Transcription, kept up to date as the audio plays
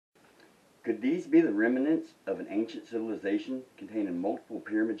Could these be the remnants of an ancient civilization containing multiple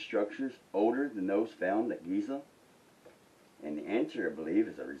pyramid structures older than those found at Giza? And the answer, I believe,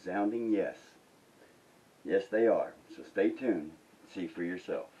 is a resounding yes. Yes, they are. So stay tuned and see for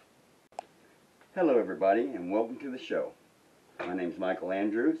yourself. Hello, everybody, and welcome to the show. My name is Michael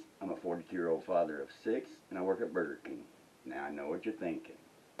Andrews. I'm a 42-year-old father of 6, and I work at Burger King. Now, I know what you're thinking.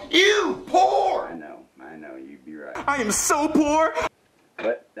 You poor! I know, you'd be right. I am so poor!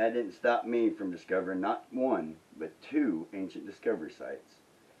 But that didn't stop me from discovering not one, but 2 ancient discovery sites.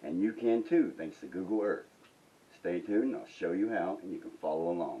 And you can too, thanks to Google Earth. Stay tuned, I'll show you how, and you can follow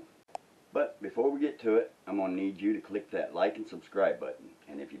along. But before we get to it, I'm going to need you to click that like and subscribe button.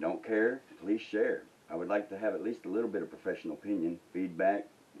 And if you don't care, please share. I would like to have at least a little bit of professional opinion, feedback,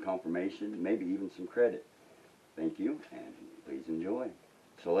 confirmation, maybe even some credit. Thank you, and please enjoy.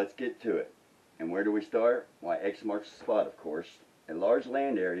 So let's get to it. And where do we start? Why, X marks the spot, of course. A large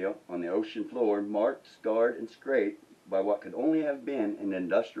land area on the ocean floor marked, scarred, and scraped by what could only have been an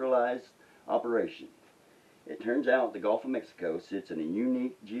industrialized operation. It turns out the Gulf of Mexico sits in a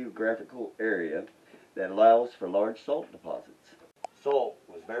unique geographical area that allows for large salt deposits. Salt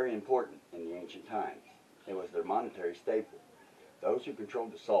was very important in the ancient times. It was their monetary staple. Those who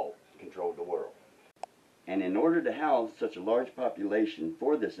controlled the salt controlled the world. And in order to house such a large population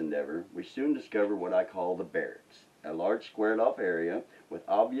for this endeavor, we soon discovered what I call the barracks, a large squared off area with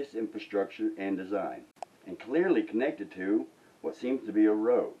obvious infrastructure and design, and clearly connected to what seems to be a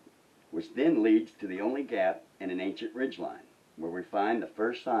road, which then leads to the only gap in an ancient ridgeline, where we find the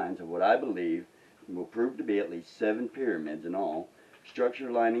first signs of what I believe will prove to be at least 7 pyramids in all,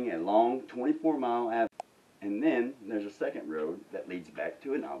 structure lining a long 24-mile avenue. And then there's a second road that leads back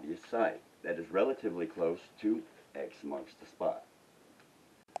to an obvious site that is relatively close to X marks the spot.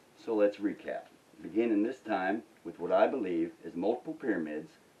 So let's recap, beginning this time with what I believe is multiple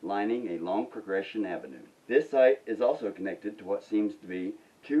pyramids lining a long progression avenue. This site is also connected to what seems to be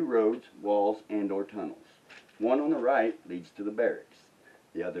 2 roads, walls, and/or tunnels. One on the right leads to the barracks.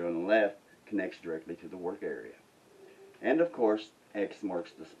 The other on the left connects directly to the work area. And of course, X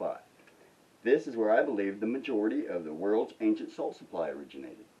marks the spot. This is where I believe the majority of the world's ancient salt supply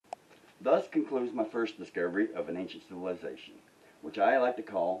originated. Thus concludes my first discovery of an ancient civilization, which I like to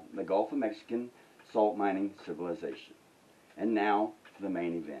call the Gulf of Mexican salt mining civilization. And now for the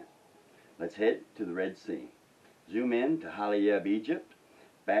main event. Let's head to the Red Sea. Zoom in to Haliyeb, Egypt.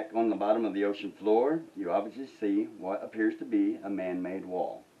 Back on the bottom of the ocean floor, you obviously see what appears to be a man-made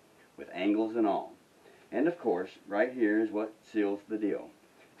wall, with angles and all. And of course, right here is what seals the deal.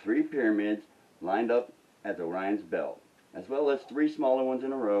 3 pyramids lined up as Orion's belt, as well as 3 smaller ones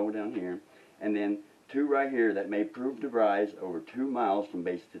in a row down here, and then 2 right here that may prove to rise over 2 miles from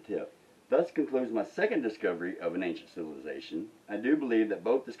base to tip. Thus concludes my second discovery of an ancient civilization. I do believe that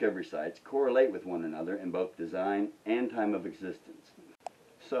both discovery sites correlate with one another in both design and time of existence.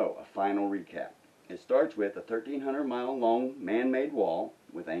 So, a final recap. It starts with a 1,300-mile long man-made wall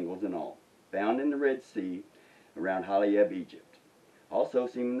with angles and all, found in the Red Sea around Haliyeb, Egypt. Also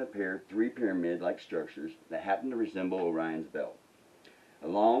seeming to appear 3 pyramid-like structures that happen to resemble Orion's belt,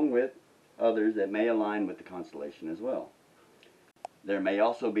 along with others that may align with the constellation as well. There may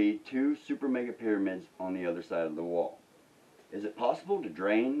also be 2 super mega pyramids on the other side of the wall. Is it possible to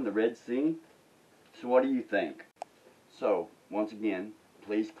drain the Red Sea? So what do you think? So, once again,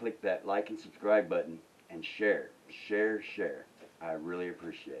 please click that like and subscribe button and share. Share. I really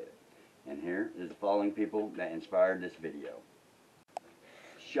appreciate it. And here is the following people that inspired this video.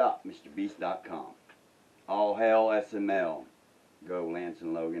 ShopMrBeast.com. All hail SML. Go Lance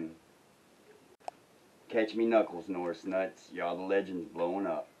and Logan. Catch Me Knuckles, Norris Nuts. Y'all the legends blowing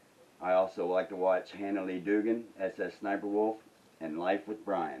up. I also like to watch Hannah Lee Dugan, SS Sniper Wolf, and Life with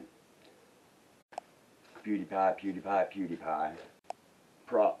Brian. PewDiePie.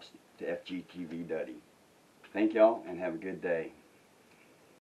 Props to FGTV Duddy. Thank y'all and have a good day.